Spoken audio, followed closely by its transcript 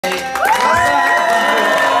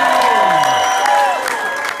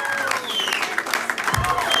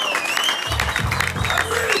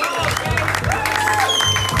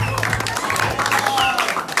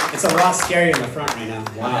lot scarier in the front right now.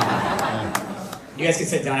 Wow. You guys can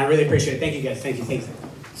sit down. I really appreciate it. Thank you guys. Thank you. Thank you.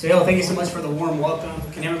 So, yo, thank you so much for the warm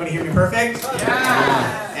welcome. Can everybody hear me perfect?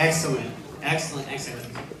 Yeah. Excellent. Excellent. Excellent.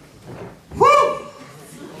 Woo! All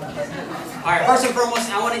right, first and foremost,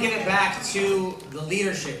 I want to give it back to the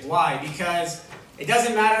leadership. Why? Because it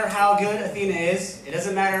doesn't matter how good Athena is. It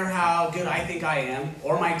doesn't matter how good I think I am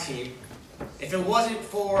or my team. If it wasn't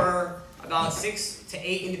for about 6 to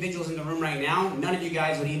 8 individuals in the room right now, none of you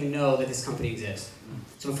guys would even know that this company exists.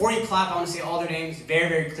 So before you clap, I want to say all their names very,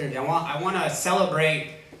 very clearly. I want to celebrate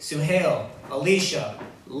Suhail, Alicia,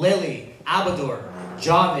 Lily, Abador,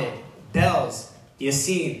 Javed, Bells,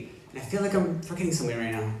 Yassine. And I feel like I'm forgetting somebody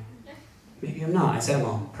right now. Maybe I'm not. I said them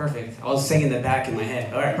all. Perfect. I was singing the back in my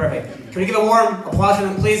head. All right, perfect. Can we give a warm applause for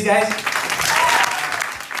them, please, guys? I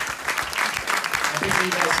appreciate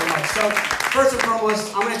you guys so much. So, first and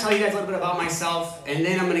foremost, I'm going to tell you guys a little bit about myself, and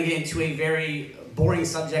then I'm going to get into a very boring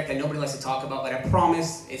subject that nobody likes to talk about, but I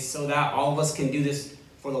promise it's so that all of us can do this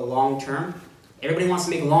for the long term. Everybody wants to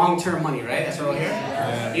make long-term money, right? That's what we're here?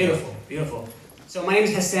 Yeah. Beautiful, beautiful. So my name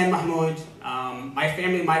is Hassan Mahmoud. My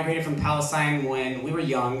family migrated from Palestine when we were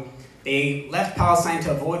young. They left Palestine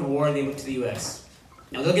to avoid war, and they moved to the US.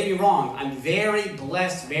 Now, don't get me wrong. I'm very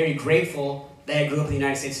blessed, very grateful that I grew up in the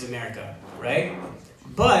United States of America, right?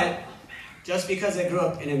 But just because I grew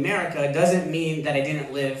up in America doesn't mean that I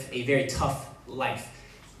didn't live a very tough life.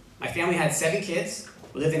 My family had 7 kids.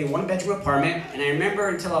 We lived in a 1-bedroom apartment, and I remember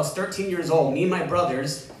until I was 13 years old, me and my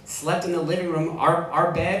brothers slept in the living room.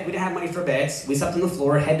 Our bed, we didn't have money for beds. We slept on the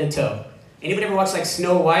floor, head to toe. Anybody ever watch like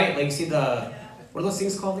Snow White? Like you see the, what are those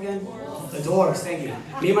things called again? The dwarves, thank you.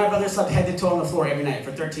 Me and my brother slept head to toe on the floor every night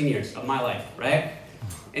for 13 years of my life, right?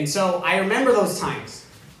 And so I remember those times.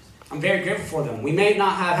 I'm very grateful for them. We may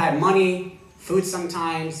not have had money, food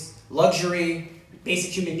sometimes, luxury,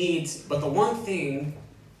 basic human needs, but the one thing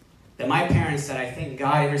that my parents that I thank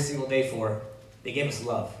God every single day for, they gave us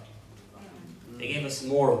love. They gave us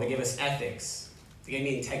moral, they gave us ethics, they gave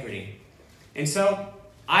me integrity. And so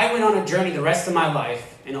I went on a journey the rest of my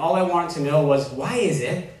life, and all I wanted to know was, why is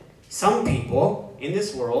it some people in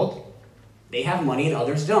this world, they have money and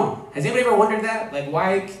others don't? Has anybody ever wondered that? Like,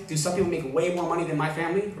 why do some people make way more money than my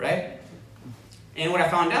family, right? And what I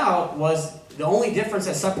found out was the only difference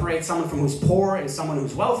that separates someone from who's poor and someone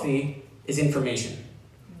who's wealthy is information.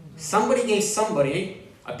 Somebody gave somebody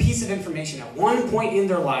a piece of information at one point in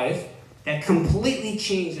their life that completely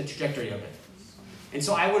changed the trajectory of it. And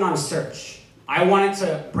so I went on a search. I wanted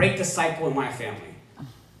to break the cycle in my family.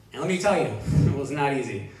 And let me tell you, it was not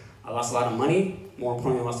easy. I lost a lot of money. More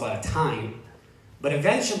importantly, I lost a lot of time. But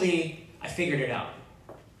eventually, I figured it out,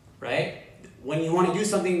 right? When you want to do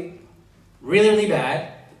something really, really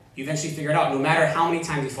bad, you eventually figure it out, no matter how many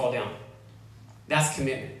times you fall down. That's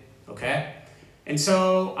commitment, okay? And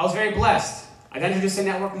so I was very blessed. I got introduced to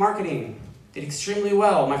network marketing, did extremely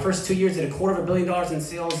well. My first 2 years did $250 million in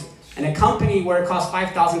sales in a company where it cost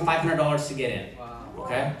 $5,500 to get in. Wow.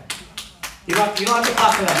 Okay? You don't have to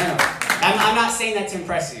clap for that, no. I'm not saying that to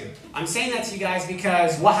impress you. I'm saying that to you guys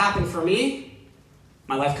because what happened for me,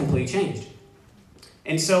 my life completely changed.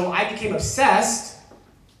 And so I became obsessed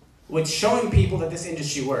with showing people that this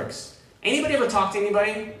industry works. Anybody ever talk to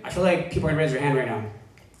anybody? I feel like people are gonna raise their hand right now.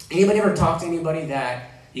 Anybody ever talk to anybody that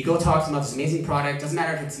you go talk to them about this amazing product, doesn't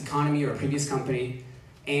matter if it's Eaconomy or a previous company,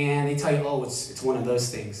 and they tell you, oh, it's one of those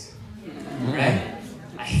things, right?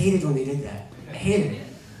 I hated when they did that. I hated it.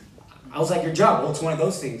 I was like, your job, well, it's one of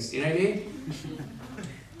those things, you know what I mean?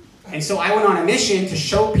 And so I went on a mission to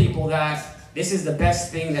show people that this is the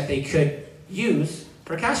best thing that they could use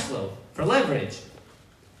for cash flow, for leverage.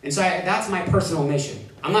 And so that's my personal mission.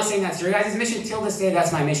 I'm not saying that's your guys' mission. Till this day,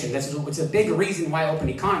 that's my mission. It's a big reason why I opened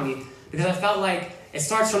Eaconomy, because I felt like it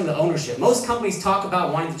starts from the ownership. Most companies talk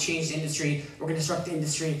about wanting to change the industry. We're going to disrupt the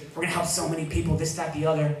industry. We're going to help so many people, this, that, the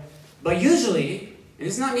other. But usually, and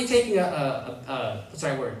it's not me taking a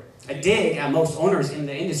dig at most owners in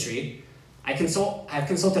the industry. I've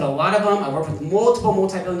consulted a lot of them. I work with multiple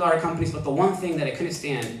multi-billion-dollar companies, but the one thing that I couldn't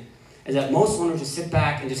stand is that most owners just sit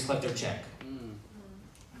back and just collect their check.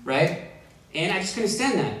 Right? And I just couldn't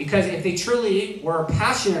stand that, because if they truly were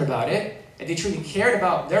passionate about it, if they truly cared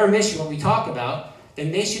about their mission, what we talk about,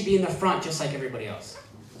 then they should be in the front just like everybody else.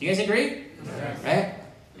 Do you guys agree? Yeah. Right?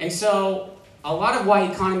 And so a lot of why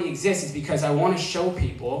Eaconomy exists is because I want to show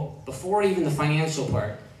people, before even the financial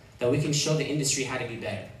part, that we can show the industry how to be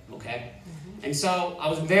better, okay? And so I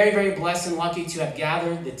was very, very blessed and lucky to have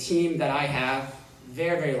gathered the team that I have.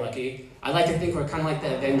 Very, very lucky. I like to think we're kind of like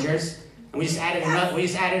the Avengers. And we just added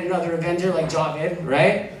another Avenger like Javed,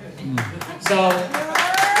 right? So,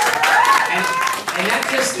 and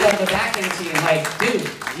just the back end team. Like, dude,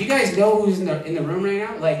 you guys know who's in the room right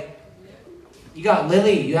now? Like, you got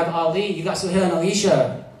Lily, you have Ali, you got Suhail and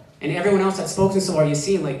Alicia, and everyone else that's spoken so far. You've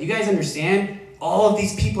seen, like, you guys understand? All of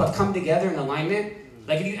these people have come together in alignment.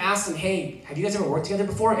 Like, if you ask them, hey, have you guys ever worked together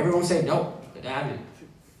before? Everyone will say, no, I haven't.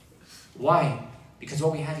 Why? Because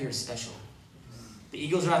what we have here is special. The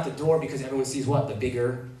Eagles are at the door because everyone sees what? The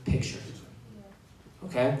bigger picture.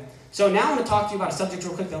 Okay? So now I'm going to talk to you about a subject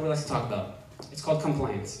real quick that nobody likes to talk about. It's called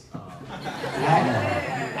compliance.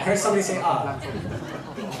 I heard somebody say,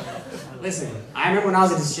 Listen, I remember when I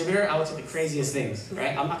was a distributor, I would say the craziest things,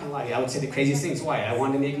 right? I'm not going to lie to you. I would say the craziest things. Why? I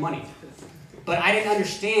wanted to make money. But I didn't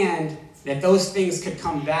understand that those things could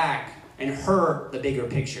come back and hurt the bigger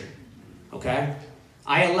picture. Okay?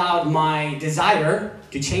 I allowed my desire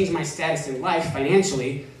to change my status in life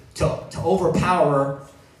financially to overpower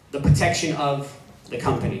the protection of the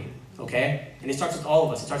company. Okay? And it starts with all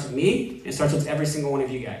of us. It starts with me, and it starts with every single one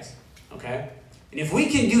of you guys. Okay? And if we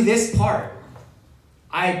can do this part,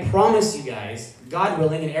 I promise you guys, God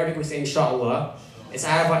willing, in Arabic we say inshallah, it's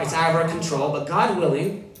out of our control, but God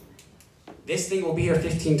willing, this thing will be here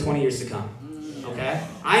 15, 20 years to come. Okay?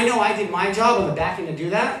 I know I did my job on the back end to do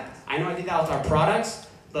that. I know I did that with our products,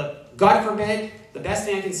 but God forbid, the best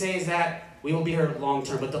thing I can say is that we will be here long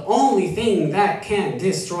term. But the only thing that can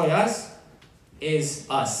destroy us is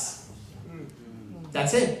us.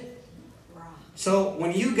 That's it. So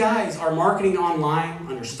when you guys are marketing online,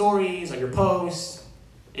 on your stories, on your posts,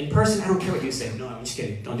 in person, I don't care what you say. No, I'm just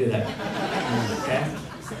kidding. Don't do that. Okay?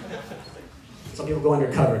 Some people go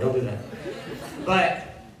undercover. Don't do that. But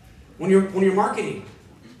when you're marketing,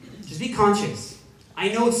 just be conscious. I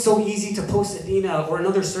know it's so easy to post an email or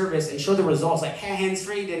another service and show the results like, hey,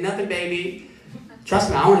 hands-free, did nothing, baby. Trust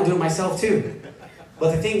me, I want to do it myself too.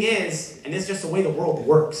 But the thing is, and this is just the way the world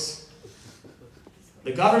works,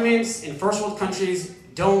 the governments in first world countries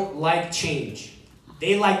don't like change.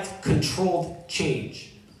 They like controlled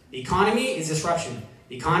change. The economy is disruption.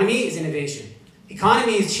 The economy is innovation. The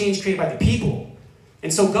economy is change created by the people.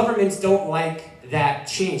 And so governments don't like that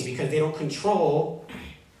change because they don't control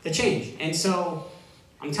the change. And so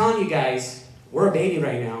I'm telling you guys, we're a baby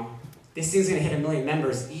right now. This thing's going to hit 1 million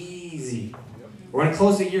members easy. We're going to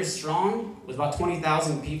close the year strong with about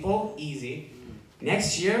 20,000 people, easy.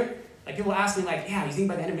 Next year, like people ask me like, yeah, you think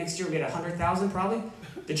by the end of next year we'll get 100,000 probably?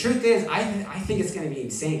 The truth is, I think it's going to be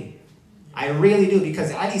insane. I really do,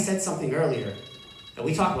 because Adi said something earlier that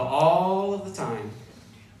we talk about all of the time.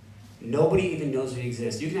 Nobody even knows we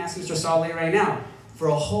exist. You can ask Mr. Saleh right now. For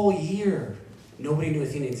a whole year, nobody knew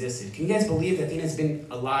Athena existed. Can you guys believe that Athena's been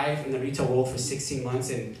alive in the retail world for 16 months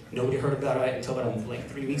and nobody heard about it until about like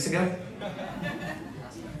 3 weeks ago?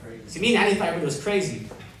 See, me and Adi thought everybody was crazy.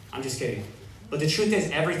 I'm just kidding. But the truth is,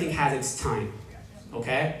 everything has its time.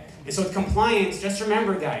 Okay? And so with compliance, just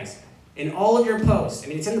remember, guys, in all of your posts, I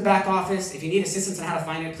mean, it's in the back office. If you need assistance on how to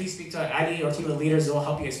find it, please speak to Adi or some of the leaders who will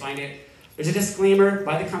help you guys find it. There's a disclaimer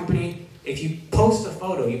by the company. If you post a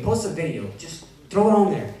photo, you post a video, just throw it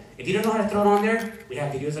on there. If you don't know how to throw it on there, we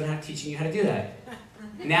have videos on how teaching you how to do that.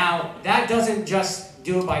 Now, that doesn't just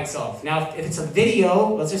do it by itself. Now, if it's a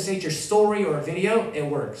video, let's just say it's your story or a video, it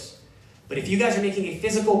works. But if you guys are making a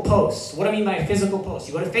physical post, what do I mean by a physical post?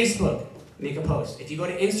 You go to Facebook, make a post. If you go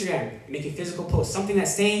to Instagram, make a physical post, something that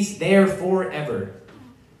stays there forever.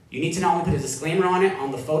 You need to not only put a disclaimer on it,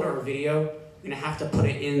 on the photo or video, you're going to have to put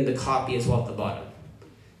it in the copy as well at the bottom.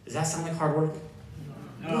 Does that sound like hard work?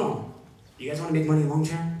 No. You guys want to make money long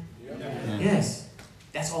term? Yeah. Yes.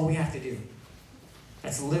 That's all we have to do.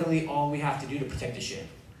 That's literally all we have to do to protect the shit.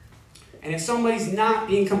 And if somebody's not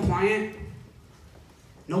being compliant,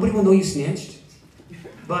 nobody will know you snitched.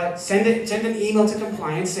 But send an email to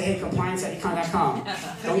compliance. Say, hey, compliance@econ.com.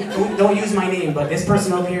 Don't use my name, but this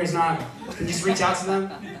person over here is not. Can you just reach out to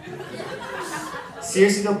them?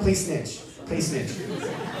 Seriously though, please snitch. Please snitch.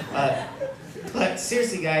 But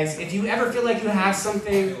seriously, guys, if you ever feel like you have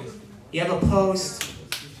something, you have a post,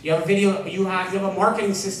 you have a video, you have a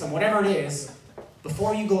marketing system, whatever it is,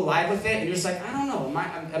 before you go live with it, and you're just like, I don't know,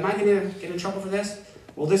 am I gonna get in trouble for this?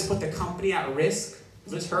 Will this put the company at risk?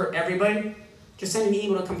 Will this hurt everybody? Just send an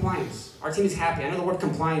email to compliance. Our team is happy. I know the word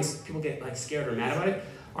compliance, people get like scared or mad about it.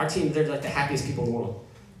 Our team, they're like the happiest people in the world.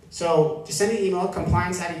 So just send an email,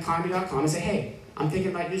 compliance@eaconomy.com, and say, hey, I'm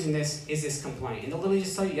thinking about using this. Is this compliant? And they'll literally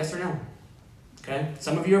just tell you yes or no. Okay?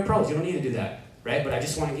 Some of you are pros. You don't need to do that, right? But I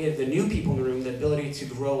just want to give the new people in the room the ability to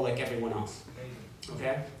grow like everyone else.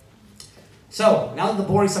 Okay? So now that the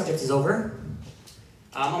boring subject is over,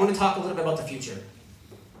 I want to talk a little bit about the future.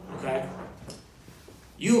 Okay?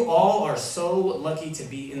 You all are so lucky to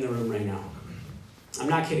be in the room right now. I'm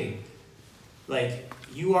not kidding. Like,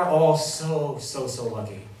 you are all so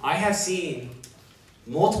lucky. I have seen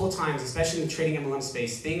multiple times, especially in the trading MLM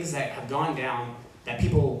space, things that have gone down that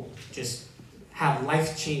people just have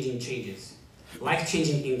life-changing changes,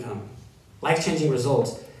 life-changing income, life-changing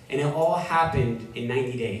results, and it all happened in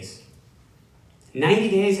 90 days. 90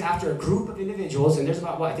 days after a group of individuals, and there's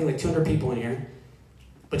about, what, I think like 200 people in here,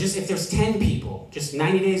 but just if there's 10 people, just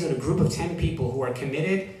 90 days with a group of 10 people who are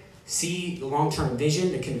committed, see the long-term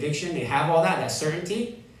vision, the conviction, they have all that, that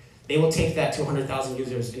certainty, they will take that to 100,000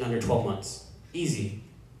 users in under 12 months. Easy.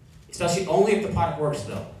 Especially only if the product works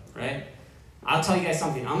though, right? I'll tell you guys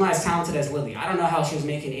something, I'm not as talented as Lily. I don't know how she was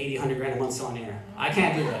making 80, 100 grand a month selling air. I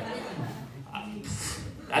can't do that.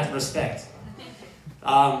 That's respect.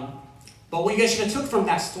 But what you guys should have took from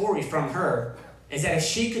that story from her is that if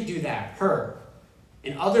she could do that, her,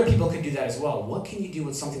 and other people could do that as well, what can you do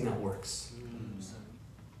with something that works?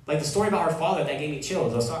 Like the story about her father that gave me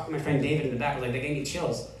chills. I was talking to my friend David in the back, I was like, that gave me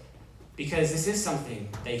chills. Because this is something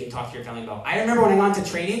that you can talk to your family about. I remember when I got into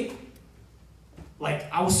trading,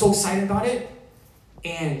 like I was so excited about it,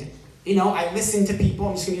 and you know, I listened to people,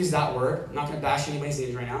 I'm just gonna use that word, I'm not gonna bash anybody's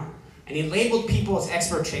names right now, and they labeled people as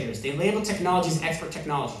expert traders. They labeled technology as expert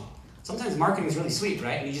technology. Sometimes marketing is really sweet,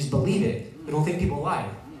 right? And you just believe it. You don't think people lie.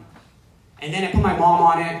 And then I put my mom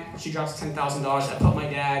on it, she drops $10,000, I put my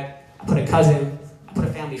dad, I put a cousin, I put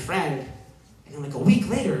a family friend, and then like a week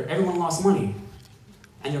later, everyone lost money.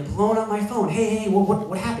 And they're blowing up my phone. Hey,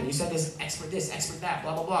 what happened? You said this, expert that,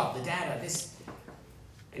 blah, blah, blah, the data, this.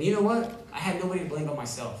 And you know what? I had nobody to blame but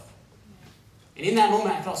myself. And in that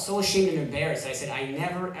moment, I felt so ashamed and embarrassed that I said, I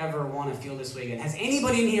never, ever want to feel this way again. Has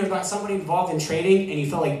anybody in here got somebody involved in trading and you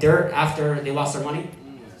felt like dirt after they lost their money?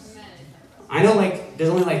 I know like there's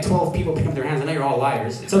only like 12 people picking up their hands. I know you're all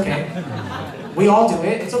liars. It's okay. We all do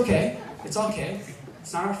it. It's okay. It's okay.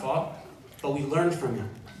 It's not our fault. But we learned from it.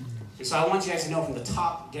 And so I want you guys to know from the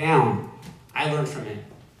top down, I learned from it.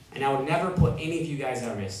 And I would never put any of you guys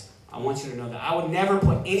at risk. I want you to know that. I would never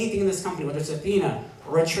put anything in this company, whether it's Athena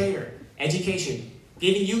or a trader, education,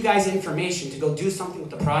 giving you guys information to go do something with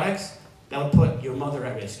the products that would put your mother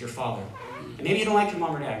at risk, your father. And maybe you don't like your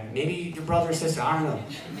mom or dad, maybe your brother or sister, I don't know.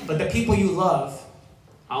 But the people you love,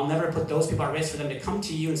 I'll never put those people at risk for them to come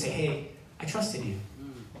to you and say, hey, I trusted you.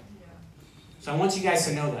 So I want you guys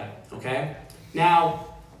to know that, okay? Now,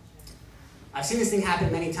 I've seen this thing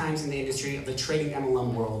happen many times in the industry of the trading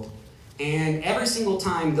MLM world. And every single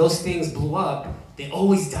time those things blew up, they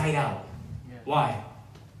always died out. Why?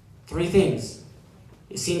 3 things.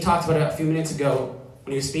 Yassine talked about it a few minutes ago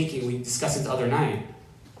when he was speaking. We discussed it the other night.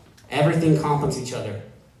 Everything complements each other.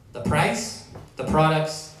 The price, the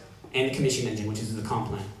products, and the commission engine, which is the comp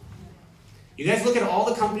plan. You guys look at all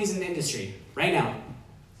the companies in the industry right now.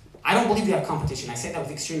 I don't believe we have competition. I say that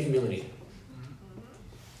with extreme humility.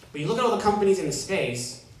 But you look at all the companies in the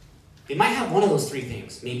space, they might have one of those 3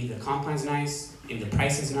 things. Maybe the comp plan's nice, maybe the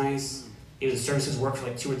price is nice, maybe the services work for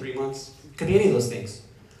like 2 or 3 months. It could be any of those things.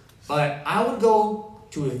 But I would go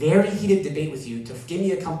to a very heated debate with you to give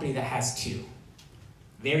me a company that has 2.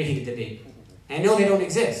 Very heated debate. And I know they don't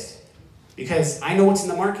exist because I know what's in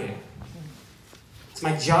the market. It's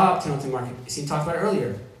my job to know what's in the market. You talked about it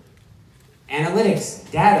earlier.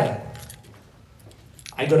 Analytics, data.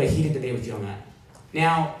 I'd go to a heated debate with you on that.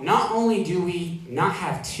 Now, not only do we not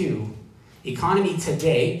have 2, Economy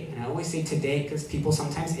today, and I always say today because people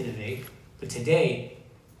sometimes innovate, but today,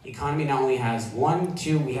 Economy not only has 1,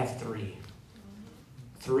 2, we have 3.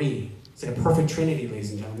 3. It's like a perfect trinity,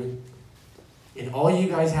 ladies and gentlemen. And all you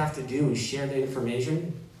guys have to do is share the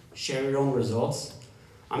information, share your own results.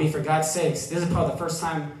 I mean, for God's sakes, this is probably the first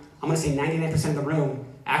time, I'm going to say 99% of the room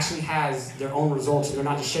actually has their own results, and they're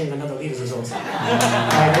not just sharing another leader's results. All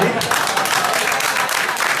right, ready?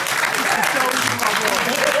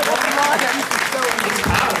 It's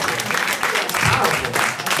powerful. It's powerful.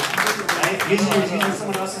 Right? Usually you're using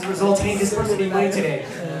someone else's results. Hey, this person didn't win today.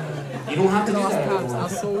 You don't have to do that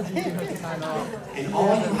anymore. And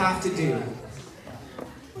all you have to do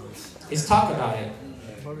is talk about it.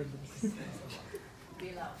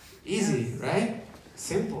 Easy, right?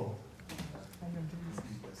 Simple.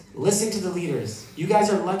 Listen to the leaders. You guys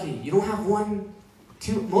are lucky. You don't have 1,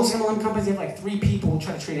 2. Most MLM companies have like 3 people who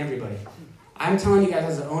try to train everybody. I'm telling you guys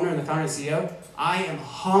as the owner and the founder and CEO, I am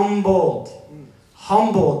humbled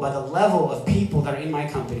by the level of people that are in my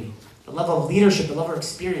company, the level of leadership, the level of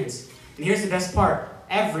experience. And here's the best part.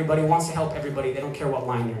 Everybody wants to help everybody. They don't care what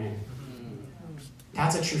line you're in.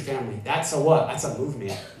 That's a true family. That's a what? That's a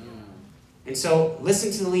movement. And so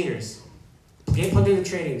listen to the leaders. Get plugged into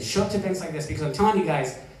trading. Show up to events like this because I'm telling you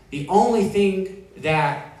guys, the only thing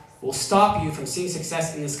that will stop you from seeing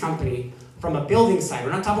success in this company from a building side,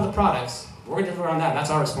 we're not talking about the products, We're going to deliver on that. That's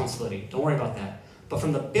our responsibility. Don't worry about that. But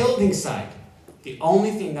from the building side, the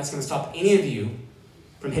only thing that's going to stop any of you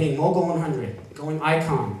from hitting Mogul 100, going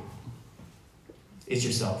Icon, is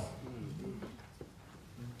yourself.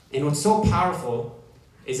 And what's so powerful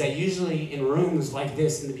is that usually in rooms like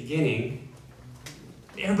this in the beginning,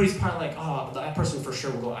 everybody's probably like, oh, that person for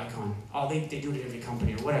sure will go Icon. Oh, they do it at every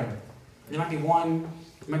company or whatever. And there might be one,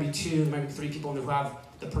 there might be two, there might be three people who have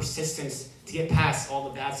the persistence to get past all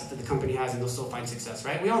the bad stuff that the company has and they'll still find success,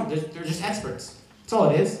 right? They're just experts. That's all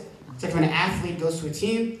it is. It's like when an athlete goes to a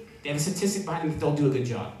team, they have a statistic behind them that they'll do a good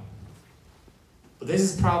job. But this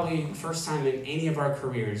is probably the first time in any of our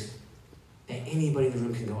careers that anybody in the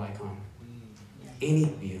room can go Icon. Any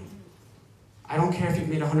of you. I don't care if you've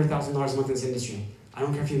made $100,000 a month in this industry. I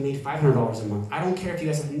don't care if you've made $500 a month. I don't care if you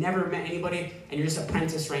guys have never met anybody and you're just an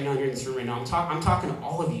apprentice right now and you're in this room right now. I'm talking to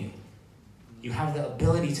all of you. You have the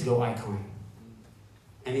ability to go Icon.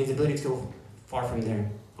 And you have the ability to go far from there,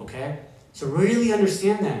 okay? So really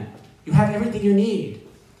understand that. You have everything you need.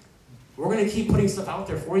 We're going to keep putting stuff out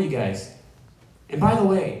there for you guys. And by the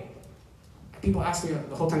way, people ask me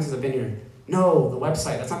the whole time since I've been here, no, the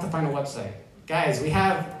website, that's not the final website. Guys, we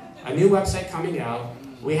have a new website coming out.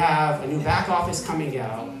 We have a new back office coming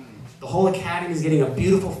out. The whole academy is getting a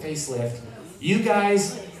beautiful facelift. You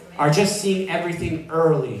guys are just seeing everything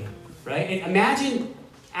early, right? And imagine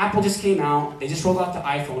Apple just came out, they just rolled out the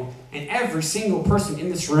iPhone, and every single person in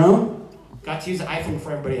this room got to use the iPhone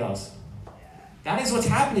before everybody else. That is what's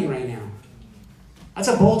happening right now. That's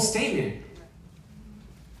a bold statement.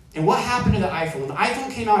 And what happened to the iPhone? When the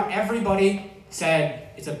iPhone came out, everybody said,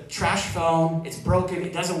 it's a trash phone, it's broken,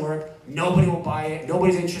 it doesn't work, nobody will buy it,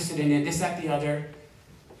 nobody's interested in it, this, that, the other.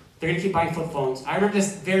 They're going to keep buying flip phones. I remember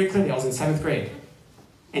this very clearly. I was in 7th grade.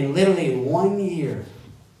 And literally in 1 year,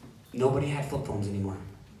 nobody had flip phones anymore.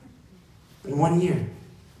 In 1 year.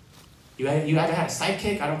 You either had a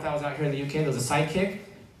Sidekick, I don't know if that was out here in the UK, there was a Sidekick,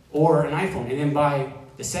 or an iPhone. And then by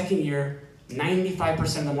the second year,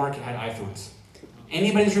 95% of the market had iPhones.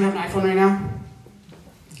 Anybody in this room have an iPhone right now?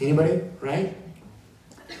 Anybody? Right?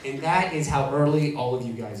 And that is how early all of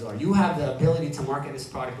you guys are. You have the ability to market this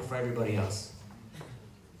product before everybody else.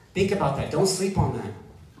 Think about that. Don't sleep on that.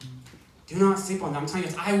 Do not sleep on that. I'm telling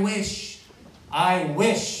you, I wish,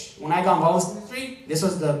 when I got involved in this industry, this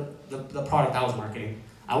was the product I was marketing.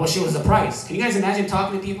 I wish it was the price. Can you guys imagine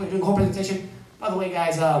talking to people and doing a whole presentation? By the way,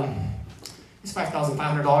 guys, it's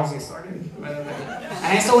 $5,500 to get started. And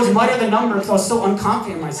I still always mutter the number because I was so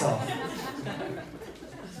unconfident in myself.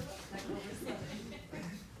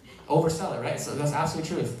 Oversell it, right? So that's absolute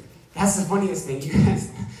truth. That's the funniest thing. You guys,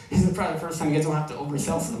 this is probably the first time you guys don't have to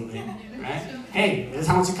oversell something, right? Hey, this is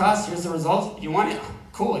how much it costs. Here's the results. You want it?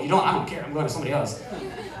 Cool. If you don't, I don't care. I'm going to somebody else.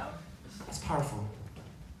 That's powerful.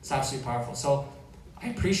 It's absolutely powerful. So I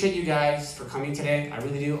appreciate you guys for coming today. I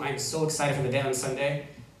really do. I'm so excited for the day on Sunday.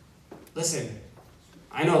 Listen,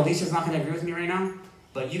 I know Alicia's not going to agree with me right now,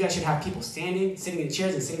 but you guys should have people standing, sitting in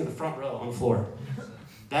chairs, and sitting in the front row on the floor.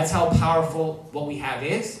 That's how powerful what we have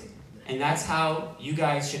is. And that's how you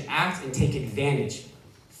guys should act and take advantage.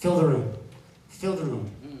 Fill the room. Fill the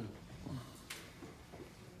room.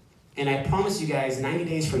 And I promise you guys, 90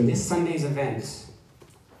 days from this Sunday's events,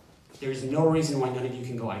 there's no reason why none of you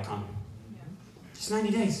can go Icon. Just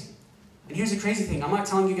 90 days. And here's the crazy thing. I'm not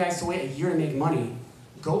telling you guys to wait a year to make money.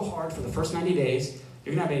 Go hard for the first 90 days.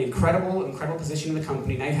 You're going to have an incredible, incredible position in the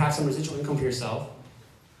company. Now you have some residual income for yourself.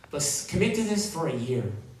 But commit to this for a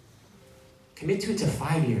year. Commit to it to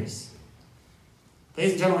 5 years.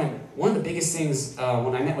 Ladies and gentlemen, one of the biggest things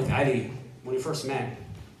when I met with Adi, when we first met,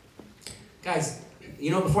 guys,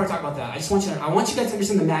 you know, before I talk about that, I want you guys to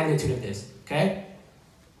understand the magnitude of this, okay?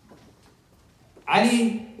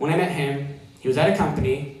 Adi, when I met him, he was at a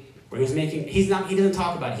company where he was making, he doesn't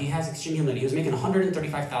talk about it, he has extreme humility, he was making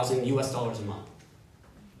 $135,000 US dollars a month.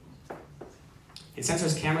 And since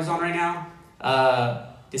there's cameras on right now,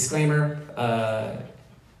 disclaimer,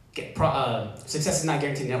 success is not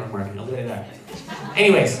guaranteed in network marketing, I'll leave it at that.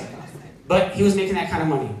 Anyways, but he was making that kind of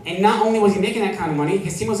money. And not only was he making that kind of money,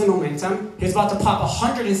 his team was in momentum, he was about to pop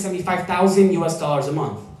 $175,000 US dollars a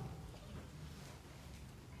month.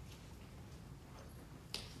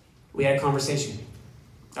 We had a conversation.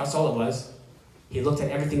 That's all it was. He looked at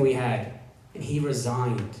everything we had, and he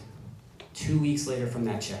resigned 2 weeks later from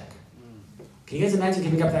that check. Can you guys imagine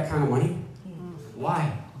giving up that kind of money?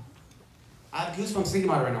 Why? I have goosebumps thinking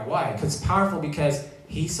about it right now. Why? Because it's powerful because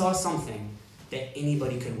he saw something that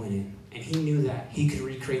anybody could win in. And he knew that. He could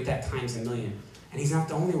recreate that times a million. And he's not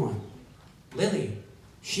the only one. Lily,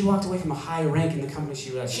 she walked away from a high rank in the company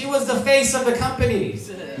she was at. She was the face of the company.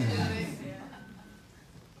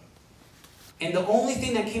 And the only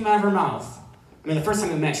thing that came out of her mouth I mean, the first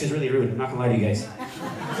time we met, she was really rude. I'm not gonna lie to you guys.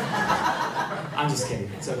 I'm just kidding.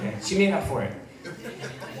 It's okay. She made up for it.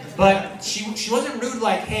 But she wasn't rude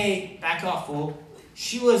like, hey, back off, fool.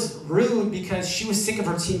 She was rude because she was sick of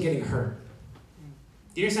her team getting hurt.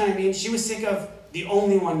 Do you understand what I mean? She was sick of the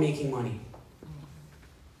only one making money.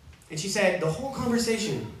 And she said the whole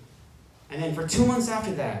conversation. And then for 2 months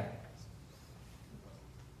after that,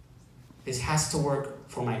 this has to work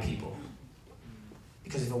for my people.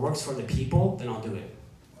 Because if it works for the people, then I'll do it.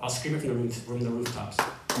 I'll scream it from the rooftops.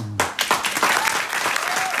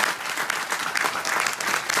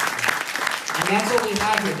 And that's what we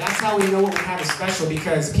have here. That's how we know what we have is special,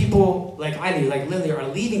 because people like Eileen, like Lily, are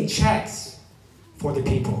leaving checks for the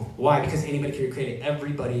people. Why? Because anybody can recreate it.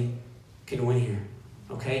 Everybody can win here.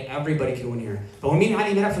 Okay? Everybody can win here. But when me and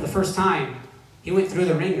Eileen met up for the first time, he went through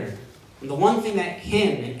the ringer. And the one thing that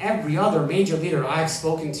him and every other major leader I've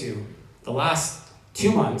spoken to the last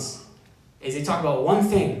 2 months is they talk about one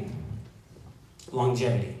thing: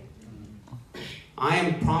 longevity. I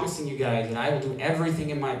am promising you guys that I will do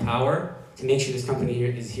everything in my power to make sure this company here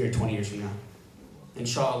is here 20 years from now.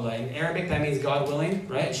 Inshallah. In Arabic, that means God willing,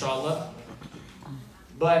 right? Inshallah.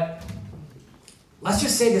 But let's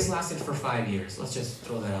just say this lasted for 5 years. Let's just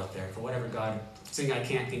throw that out there for whatever God, something I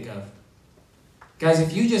can't think of. Guys,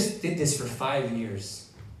 if you just did this for 5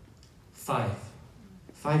 years, 5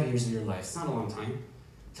 years of your life, it's not a long time.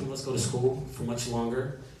 Some of us go to school for much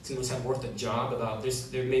longer. Some of us have worked a job about this.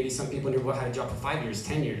 There may be some people in here who had a job for 5 years,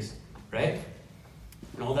 10 years, right?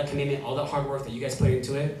 And all that commitment, all that hard work that you guys put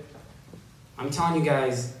into it. I'm telling you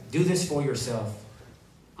guys, do this for yourself.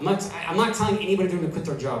 I'm not telling anybody to quit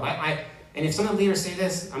their job. And if some of the leaders say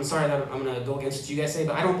this, I'm sorry that I'm going to go against what you guys say,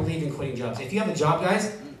 but I don't believe in quitting jobs. If you have a job,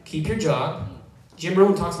 guys, keep your job. Jim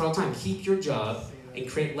Rohn talks about it all the time. Keep your job and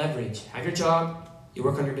create leverage. Have your job. You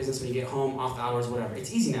work on your business when you get home, off hours, whatever.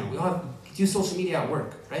 It's easy now. We all do social media at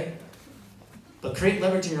work, right? But create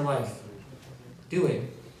leverage in your life. Do it.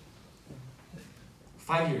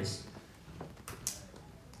 5 years.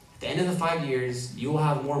 At the end of the 5 years, you will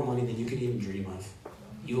have more money than you could even dream of.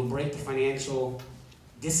 You will break the financial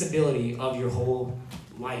disability of your whole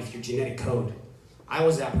life, your genetic code. I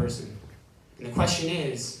was that person. And the question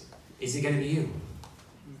is it going to be you?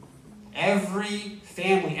 Every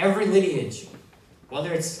family, every lineage,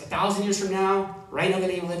 whether it's 1,000 years from now, right now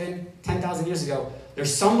that you live in, 10,000 years ago,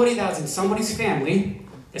 there's somebody that was in somebody's family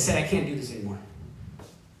that said, I can't do this anymore.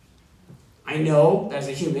 I know that as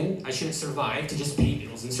a human, I shouldn't survive to just pay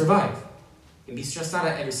bills and survive and be stressed out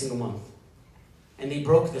every single month. And they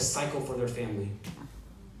broke the cycle for their family.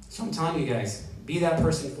 So I'm telling you guys, be that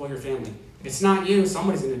person for your family. If it's not you,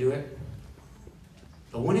 somebody's going to do it.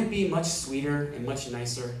 But wouldn't it be much sweeter and much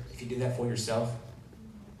nicer if you did that for yourself?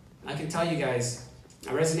 I can tell you guys,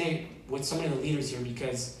 I resonate with so many of the leaders here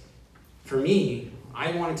because for me,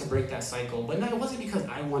 I wanted to break that cycle, but no, it wasn't because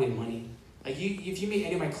I wanted money. Like if you meet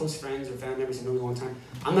any of my close friends or family members who know me a long time,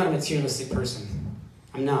 I'm not a materialistic person.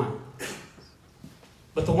 I'm not.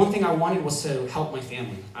 But the one thing I wanted was to help my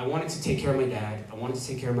family. I wanted to take care of my dad. I wanted to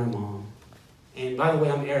take care of my mom. And by the way,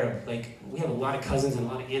 I'm Arab. Like, we have a lot of cousins and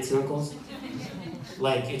a lot of aunts and uncles.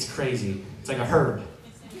 Like, it's crazy. It's like a herd.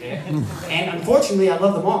 Okay? And unfortunately, I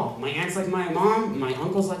love them all. My aunt's like my mom. My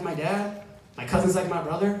uncle's like my dad. My cousin's like my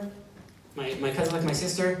brother. My cousin like my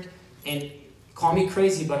sister. And call me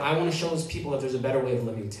crazy, but I want to show those people that there's a better way of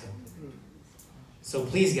living too. So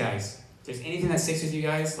please, guys, if there's anything that sticks with you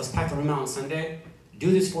guys, let's pack the room out on Sunday. Do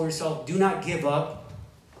this for yourself. Do not give up.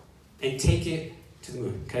 And take it to the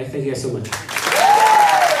moon. Okay? Thank you guys so much.